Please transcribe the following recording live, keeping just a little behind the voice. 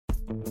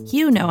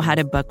You know how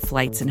to book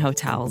flights and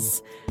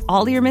hotels.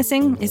 All you're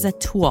missing is a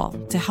tool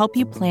to help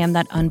you plan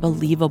that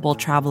unbelievable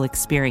travel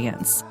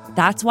experience.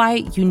 That's why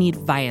you need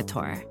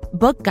Viator.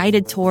 Book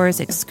guided tours,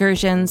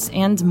 excursions,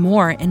 and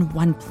more in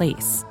one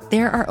place.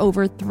 There are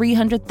over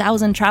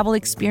 300,000 travel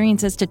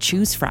experiences to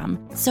choose from,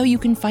 so you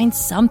can find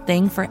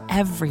something for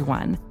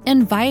everyone.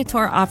 And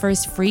Viator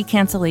offers free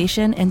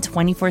cancellation and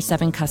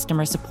 24/7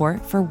 customer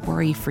support for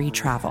worry-free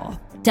travel.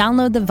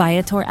 Download the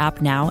Viator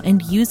app now and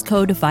use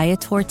code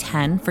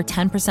Viator10 for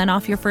 10%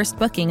 off your first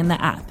booking in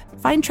the app.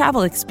 Find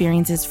travel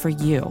experiences for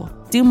you.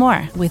 Do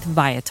more with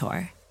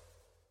Viator.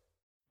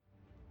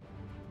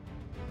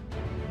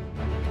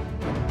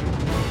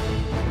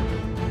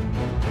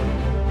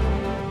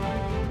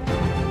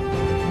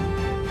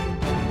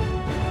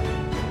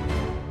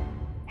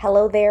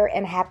 Hello there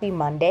and happy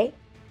Monday.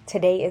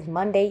 Today is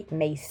Monday,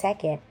 May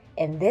 2nd,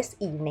 and this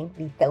evening,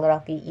 the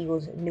Philadelphia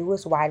Eagles'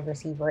 newest wide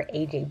receiver,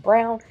 A.J.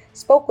 Brown,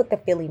 spoke with the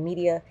Philly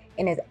media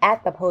and is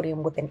at the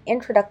podium with an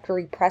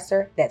introductory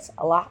presser that's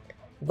locked,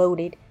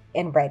 loaded,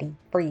 and ready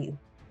for you.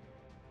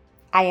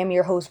 I am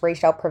your host,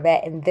 Rachel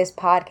Prevet, and this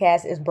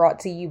podcast is brought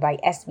to you by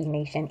SB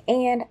Nation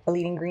and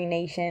Bleeding Green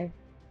Nation.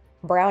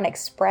 Brown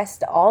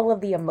expressed all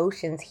of the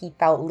emotions he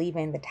felt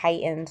leaving the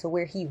Titans,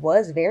 where he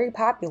was very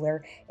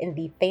popular and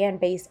the fan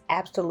base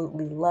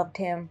absolutely loved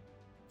him.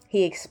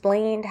 He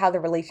explained how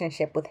the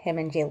relationship with him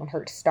and Jalen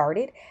Hurts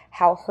started,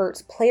 how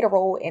Hurts played a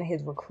role in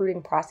his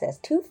recruiting process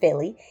to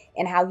Philly,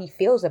 and how he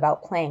feels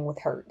about playing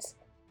with Hurts.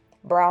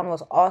 Brown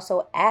was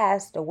also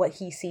asked what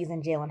he sees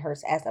in Jalen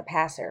Hurts as a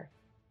passer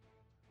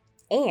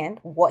and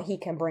what he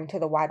can bring to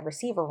the wide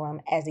receiver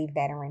room as a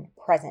veteran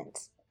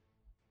presence.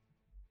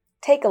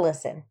 Take a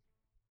listen.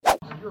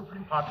 You were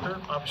pretty popular,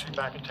 obviously,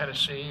 back in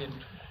Tennessee, and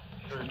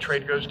the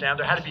trade goes down.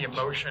 There had to be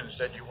emotions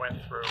that you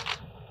went through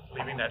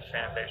leaving that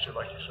fan base who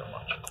liked you so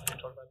much. Can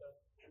you talk about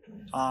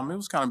that? It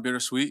was kind of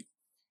bittersweet,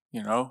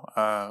 you know.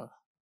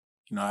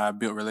 I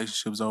built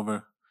relationships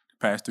over the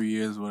past 3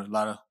 years with a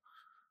lot of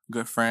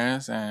good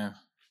friends, and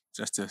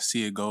just to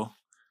see it go,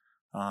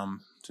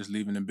 just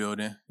leaving the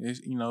building,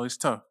 it's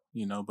tough,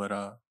 But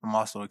I'm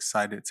also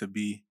excited to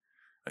be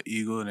an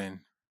Eagle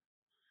and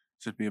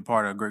just be a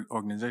part of a great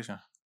organization.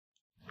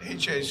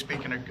 AJ,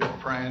 speaking of good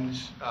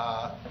friends,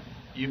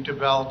 you've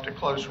developed a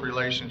close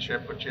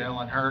relationship with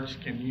Jalen Hurts.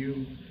 Can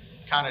you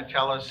kind of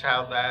tell us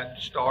how that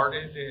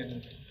started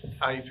and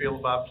how you feel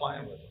about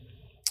playing with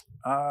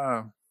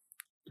him?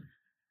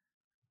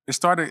 It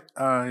started,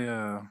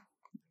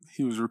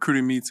 he was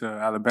recruiting me to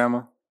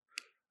Alabama,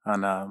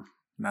 and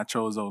I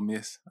chose Ole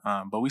Miss.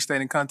 But we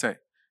stayed in contact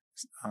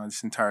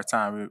this entire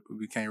time. We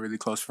became really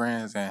close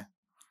friends, and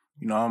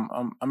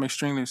I'm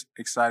extremely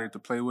excited to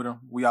play with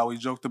him. We always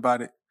joked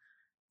about it,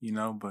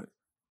 but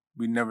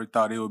we never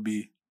thought it would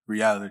be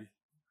reality.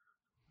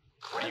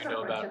 What do you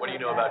know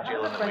about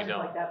Jalen that we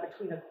don't? Like that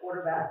between a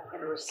quarterback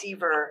and a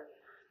receiver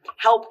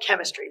help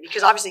chemistry?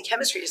 Because obviously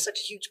chemistry is such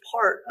a huge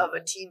part of a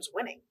team's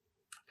winning.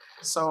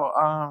 So,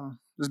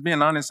 just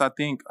being honest, I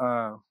think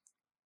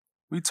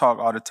we talk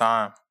all the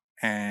time,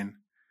 and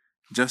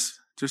just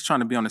trying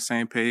to be on the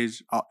same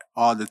page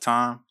all the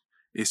time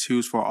is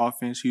huge for our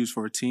offense, huge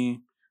for a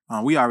team.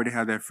 We already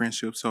have that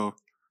friendship, so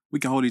we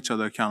can hold each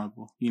other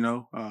accountable. We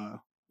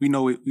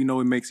know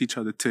it makes each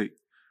other tick.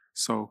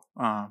 So,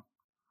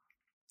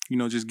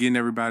 just getting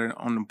everybody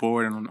on the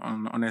board and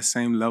on that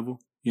same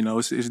level,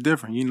 it's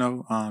different,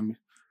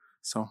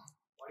 So.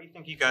 Why do you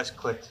think you guys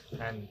clicked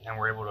and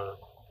were able to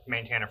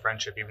maintain a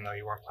friendship even though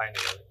you weren't playing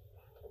together?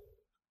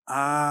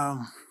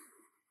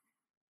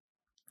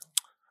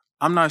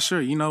 I'm not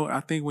sure. I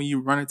think when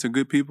you run into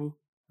good people,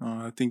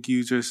 I think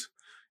you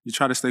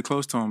try to stay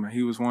close to him. And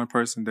he was one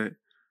person that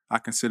I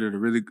considered a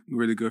really,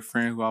 really good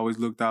friend who always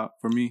looked out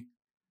for me,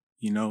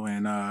 and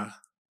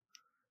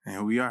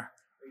here we are.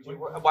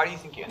 Why do you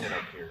think you ended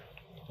up here?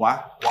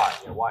 Why? Why?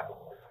 Yeah, why?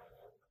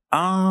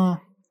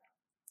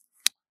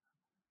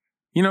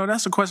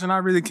 That's a question I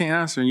really can't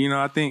answer.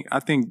 I think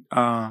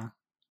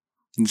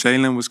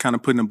Jalen was kind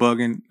of putting a bug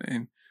in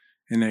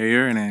the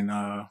air, and then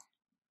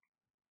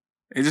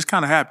it just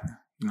kind of happened,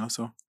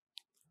 so.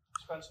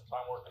 Spent some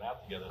time working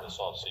out together this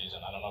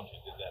offseason. I don't know if you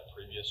did that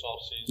previous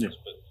offseasons,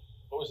 but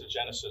what was the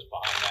genesis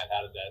behind that?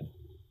 How did that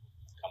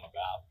come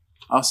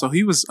about? So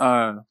he was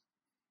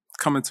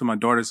coming to my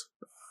daughter's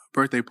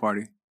birthday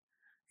party,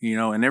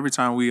 and every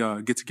time we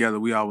get together,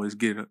 we always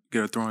get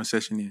a throwing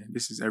session in.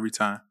 This is every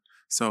time.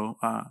 So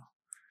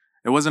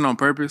it wasn't on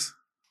purpose,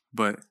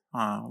 but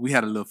we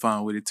had a little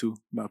fun with it too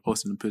by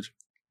posting the picture.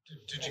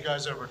 Did you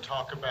guys ever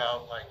talk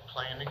about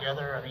playing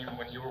together? I mean,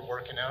 when you were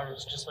working out, it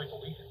was just like a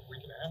week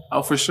and a half.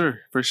 Oh, for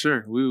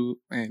sure. We were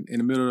in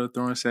the middle of the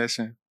throwing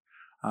session.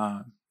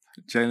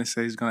 Jalen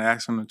said he's gonna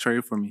ask him to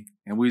trade for me,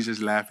 and we was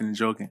just laughing and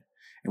joking,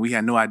 and we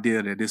had no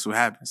idea that this would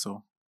happen.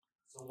 So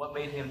what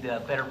made him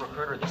the better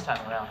recruiter this time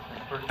around?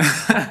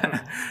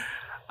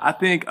 I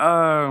think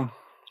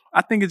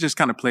it just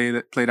kind of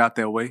played out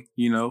that way.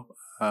 It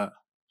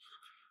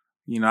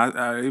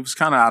was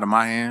kind of out of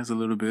my hands a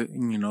little bit,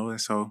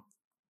 and so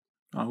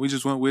we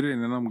just went with it,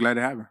 and I'm glad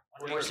it happened.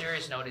 On a more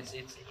serious note,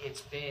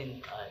 it's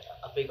been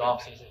a big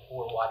offseason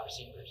for wide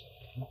receivers.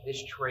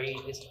 This trade,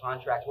 this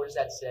contract, what does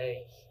that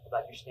say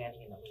about your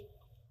standing in the league?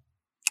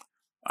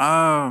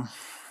 I'm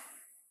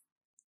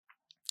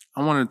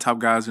one of the top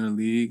guys in the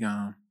league.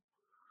 I'm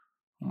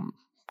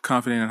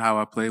confident in how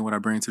I play, what I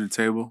bring to the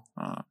table.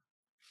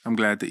 I'm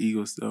glad the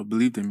Eagles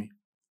believed in me.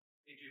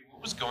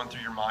 What was going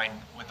through your mind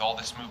with all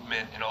this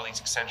movement and all these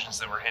extensions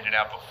that were handed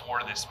out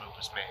before this move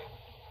was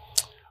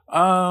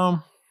made?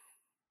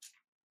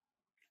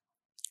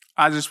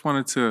 I just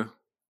wanted to,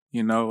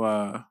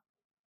 I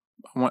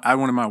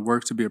wanted my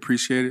work to be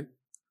appreciated.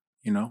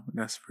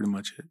 That's pretty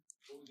much it.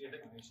 What was the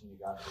explanation you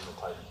got from the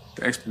Titans?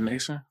 The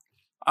explanation?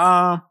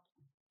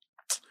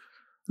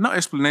 No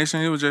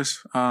explanation. It was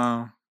just,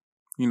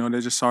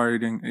 they're just sorry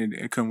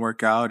it couldn't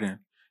work out, and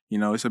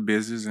it's a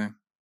business, and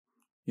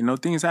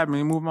things happen.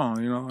 You move on,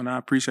 and I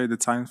appreciate the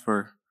Titans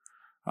for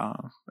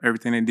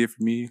everything they did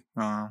for me.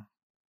 The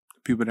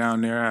people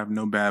down there, I have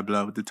no bad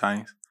blood with the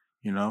Titans.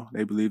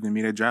 They believed in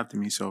me. They drafted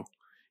me, so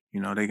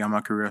they got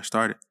my career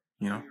started.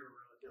 You're a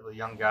relatively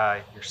young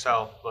guy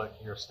yourself, but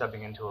you're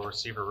stepping into a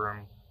receiver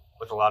room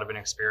with a lot of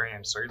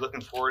inexperience. Are you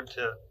looking forward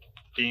to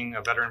being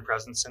a veteran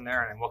presence in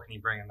there, and what can you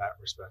bring in that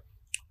respect?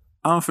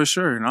 For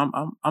sure, and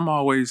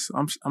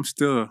I'm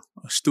still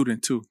a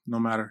student too. No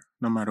matter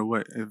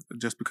what,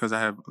 just because I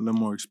have a little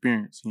more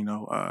experience,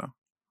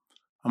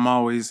 I'm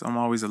always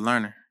a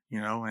learner,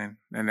 and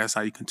that's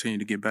how you continue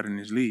to get better in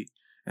this league.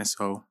 And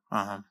so,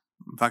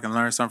 if I can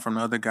learn something from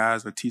the other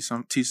guys or teach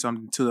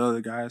something to the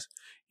other guys,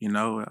 it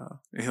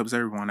helps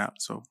everyone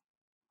out. So.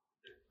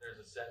 There's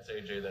a sense,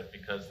 AJ, that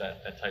because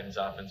that Titans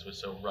offense was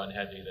so run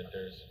heavy, that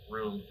there's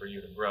room for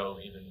you to grow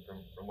even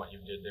from what you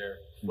did there.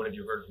 What have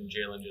you heard from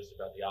Jalen just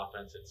about the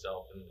offense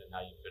itself and how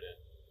you fit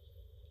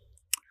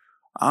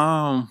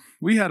in?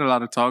 We had a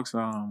lot of talks.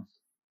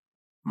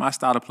 My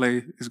style of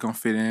play is gonna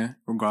fit in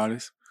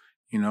regardless.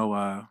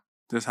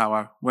 Just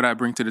what I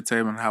bring to the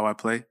table and how I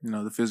play.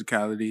 The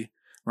physicality,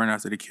 run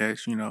after the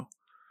catch.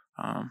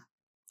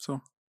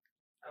 So.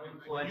 How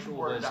influential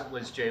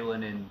was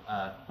Jalen in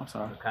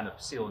kind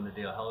of sealing the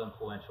deal? How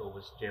influential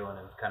was Jalen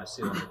in kind of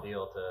sealing the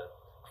deal to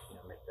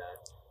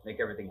make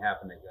everything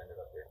happen that you ended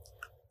up here?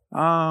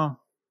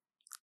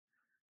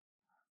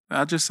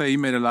 I'd just say he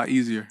made it a lot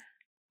easier.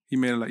 He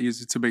made it a lot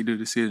easier to make the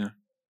decision,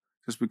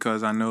 just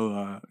because I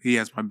know he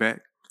has my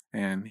back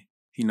and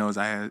he knows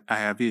I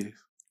have his. You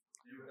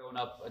were going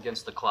up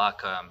against the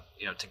clock,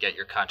 to get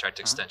your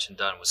contract extension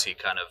done. Was he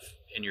kind of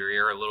in your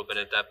ear a little bit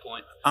at that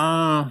point?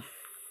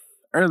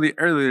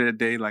 Earlier that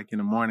day, like in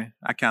the morning,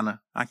 I kind of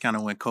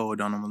went cold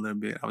on him a little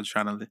bit. I was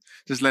trying to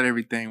just let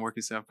everything work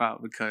itself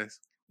out because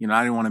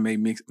I didn't want to make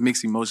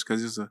mixed emotions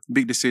because it's a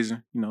big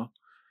decision.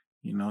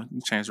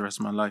 Change the rest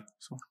of my life.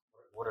 So.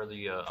 What are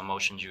the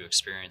emotions you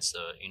experienced,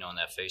 in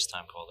that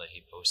FaceTime call that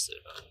he posted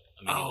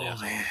immediately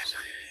afterwards?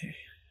 Man.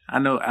 I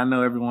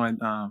know everyone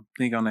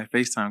think on that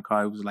FaceTime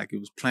call it was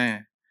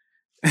planned,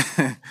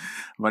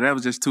 but that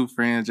was just two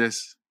friends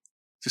just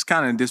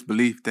kind of in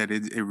disbelief that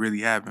it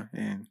really happened,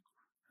 and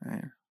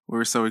we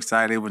were so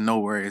excited with no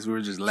worries. We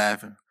were just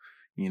laughing,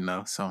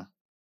 so.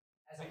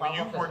 As a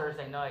follow-up to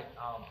Thursday night,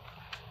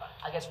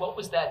 I guess what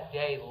was that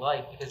day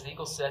like? Because the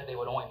Eagles said they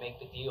would only make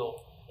the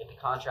deal if the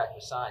contract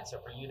was signed. So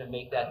for you to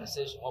make that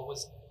decision, what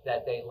was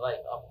that day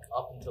like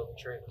up until the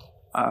trade?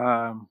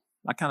 I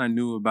kind of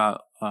knew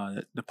about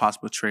the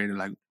possible trade at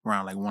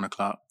around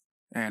 1:00,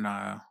 and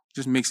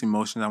just mixed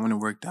emotions. I went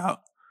and worked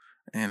out,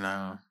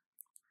 and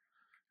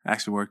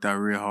actually worked out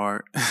real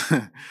hard.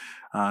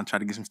 Tried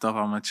to get some stuff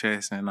out of my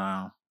chest, and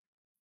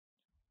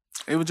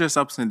it was just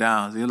ups and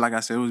downs. Like I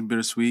said, it was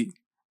bittersweet.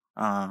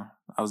 I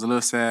was a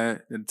little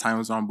sad that the time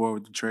was on board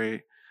with the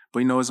trade,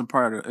 but it's a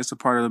part of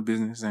the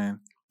business, and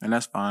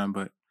that's fine.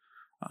 But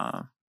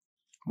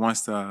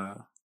once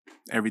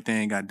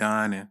everything got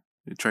done and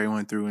the trade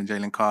went through, and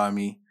Jalen called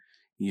me,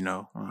 he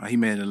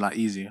made it a lot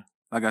easier.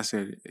 Like I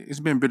said, it's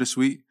been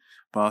bittersweet,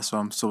 but also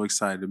I'm so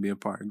excited to be a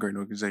part of a great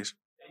organization.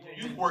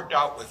 You've worked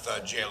out with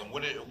Jalen.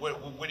 What do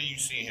you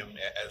see him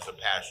as a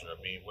passer?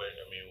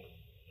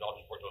 Y'all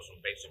just worked on some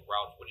basic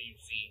routes. What do you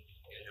see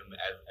in him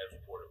as a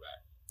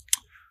quarterback?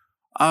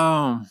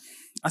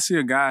 I see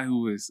a guy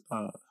who is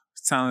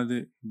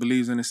talented,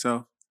 believes in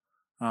himself,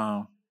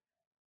 has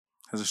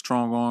a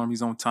strong arm.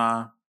 He's on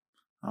time.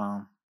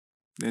 And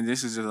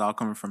this is just all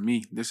coming from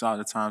me. This is all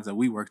the times that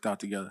we worked out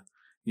together.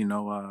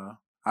 I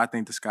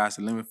think the sky's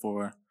the limit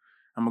for her.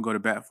 I'm gonna go to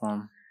bat for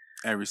him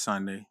every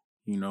Sunday.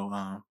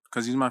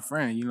 Because he's my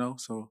friend.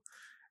 So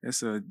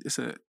it's a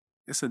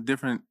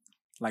different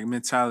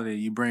mentality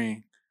you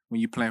bring when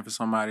you're playing for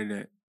somebody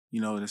that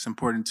that's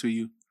important to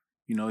you.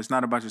 It's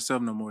not about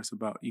yourself no more. It's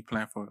about you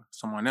playing for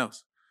someone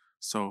else.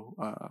 So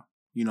I'm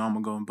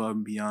gonna go above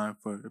and beyond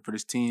for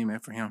this team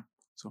and for him.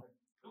 So.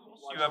 Who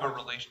else do you have a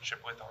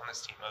relationship with on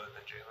this team other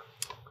than Jalen?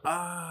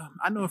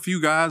 I know a few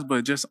guys,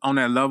 but just on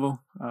that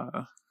level.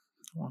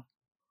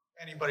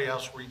 Anybody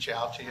else reach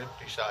out to you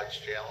besides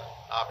Jalen,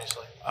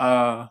 obviously?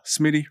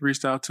 Smitty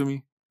reached out to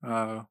me.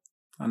 I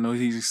know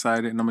he's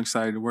excited, and I'm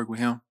excited to work with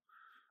him.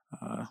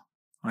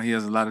 He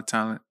has a lot of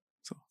talent.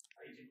 So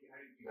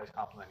guys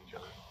complement each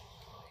other?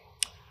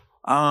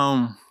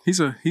 He's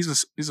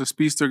a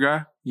speedster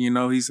guy. You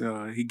know,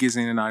 he gets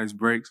in and out of his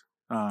breaks.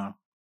 A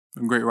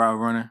great route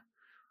runner.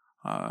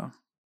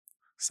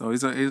 So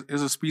he's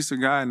a speedster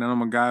guy, and then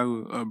I'm a guy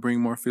who bring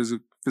more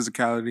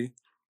physicality.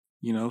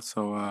 You know,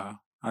 so I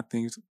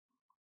think it's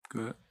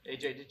good.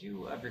 AJ, did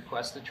you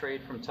request a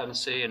trade from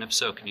Tennessee, and if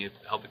so, can you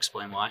help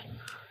explain why?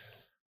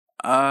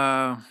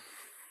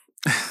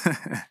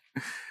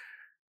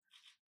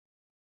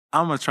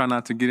 I'm gonna try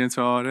not to get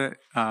into all that,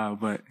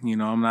 but you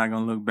know, I'm not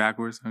gonna look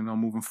backwards. You know,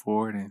 moving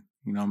forward, and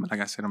you know, like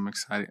I said, I'm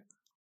excited.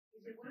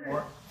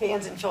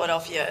 Fans in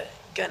Philadelphia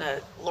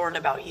gonna learn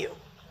about you?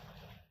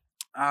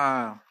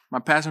 My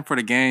passion for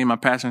the game, my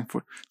passion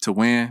to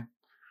win.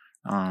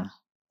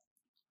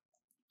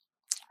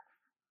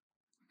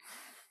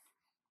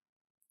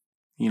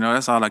 You know,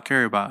 that's all I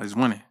care about is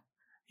winning.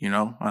 You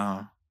know,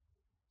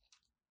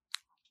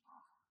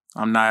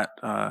 I'm not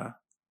a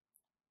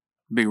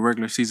big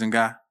regular season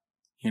guy.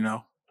 You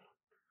know,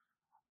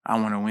 I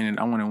want to win it.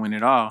 I want to win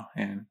it all,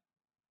 and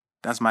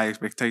that's my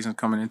expectations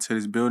coming into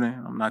this building.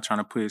 I'm not trying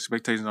to put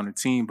expectations on the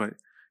team, but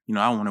you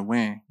know, I want to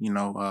win. You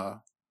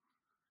know,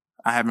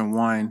 I haven't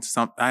won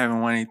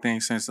anything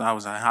since I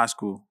was in high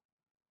school,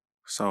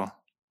 so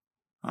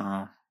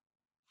I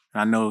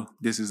know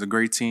this is a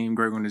great team,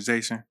 great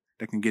organization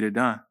that can get it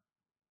done.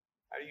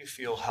 How do you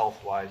feel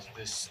health-wise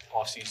this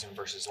offseason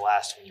versus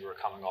last when you were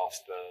coming off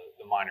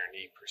the minor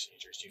knee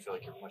procedures? Do you feel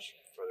like you're much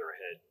further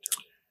ahead?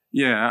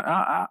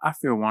 Yeah, I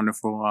feel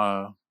wonderful.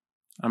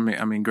 I'm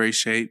in great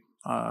shape.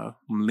 I'm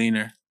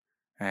leaner,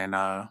 and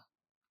yeah.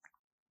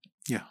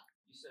 You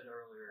said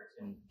earlier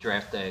in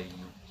draft day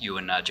you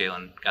and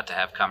Jalen got to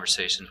have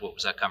conversations. What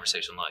was that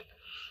conversation like?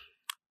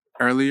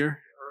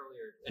 Earlier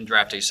in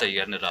draft day, you say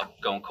you ended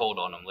up going cold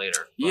on him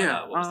later. But,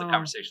 yeah. What was the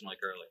conversation like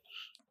earlier?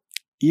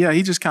 Yeah,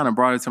 he just kind of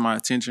brought it to my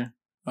attention.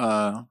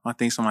 I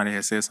think somebody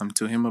had said something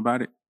to him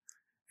about it,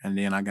 and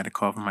then I got a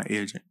call from my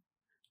agent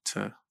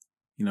to,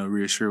 you know,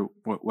 reassure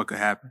what could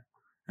happen.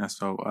 And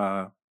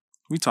so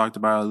we talked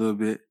about it a little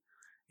bit.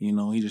 You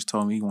know, he just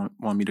told me he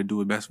want me to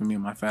do it best for me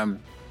and my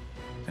family.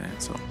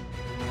 And so.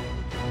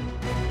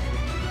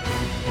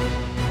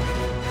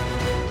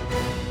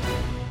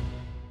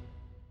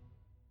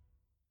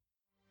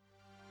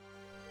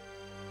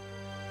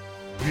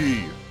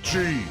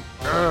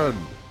 BGN.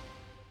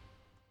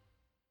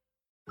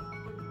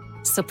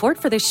 Support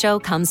for this show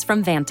comes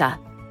from Vanta.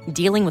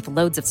 Dealing with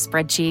loads of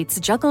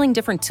spreadsheets, juggling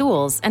different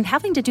tools, and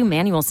having to do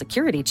manual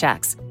security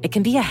checks, it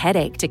can be a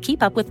headache to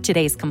keep up with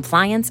today's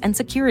compliance and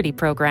security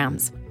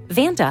programs.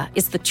 Vanta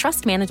is the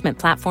trust management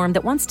platform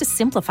that wants to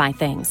simplify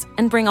things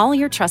and bring all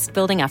your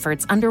trust-building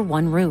efforts under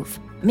one roof,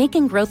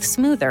 making growth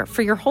smoother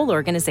for your whole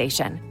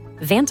organization.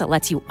 Vanta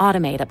lets you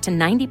automate up to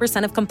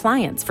 90% of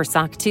compliance for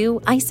SOC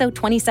 2, ISO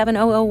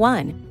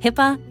 27001,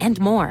 HIPAA,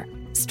 and more.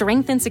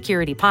 Strengthen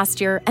security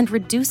posture and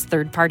reduce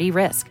third-party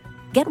risk.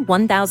 Get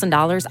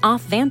 $1,000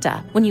 off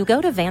Vanta when you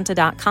go to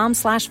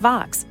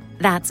vanta.com/Vox.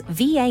 That's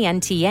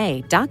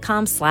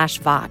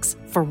VANTA.com/Vox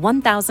for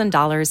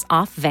 $1,000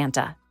 off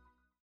Vanta.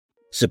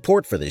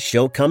 Support for this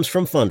show comes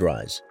from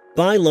Fundrise.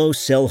 Buy low,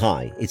 sell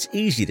high. It's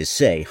easy to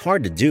say,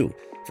 hard to do.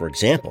 For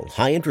example,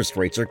 high interest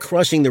rates are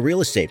crushing the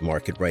real estate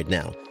market right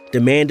now.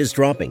 Demand is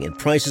dropping and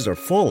prices are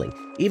falling,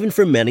 even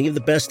for many of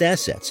the best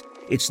assets.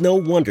 It's no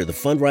wonder the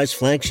Fundrise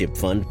Flagship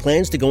Fund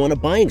plans to go on a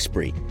buying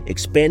spree,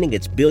 expanding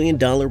its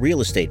billion-dollar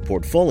real estate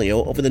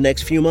portfolio over the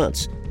next few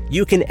months.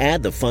 You can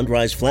add the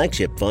Fundrise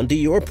Flagship Fund to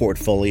your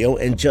portfolio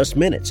in just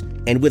minutes,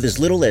 and with as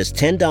little as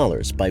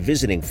 $10 by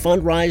visiting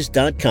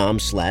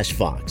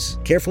fundrise.com/Fox.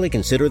 Carefully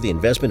consider the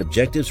investment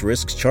objectives,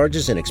 risks,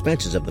 charges, and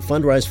expenses of the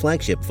Fundrise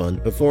Flagship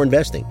Fund before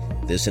investing.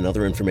 This and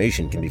other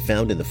information can be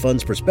found in the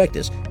fund's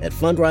prospectus at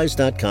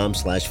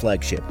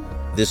fundrise.com/flagship.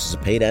 This is a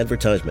paid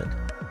advertisement.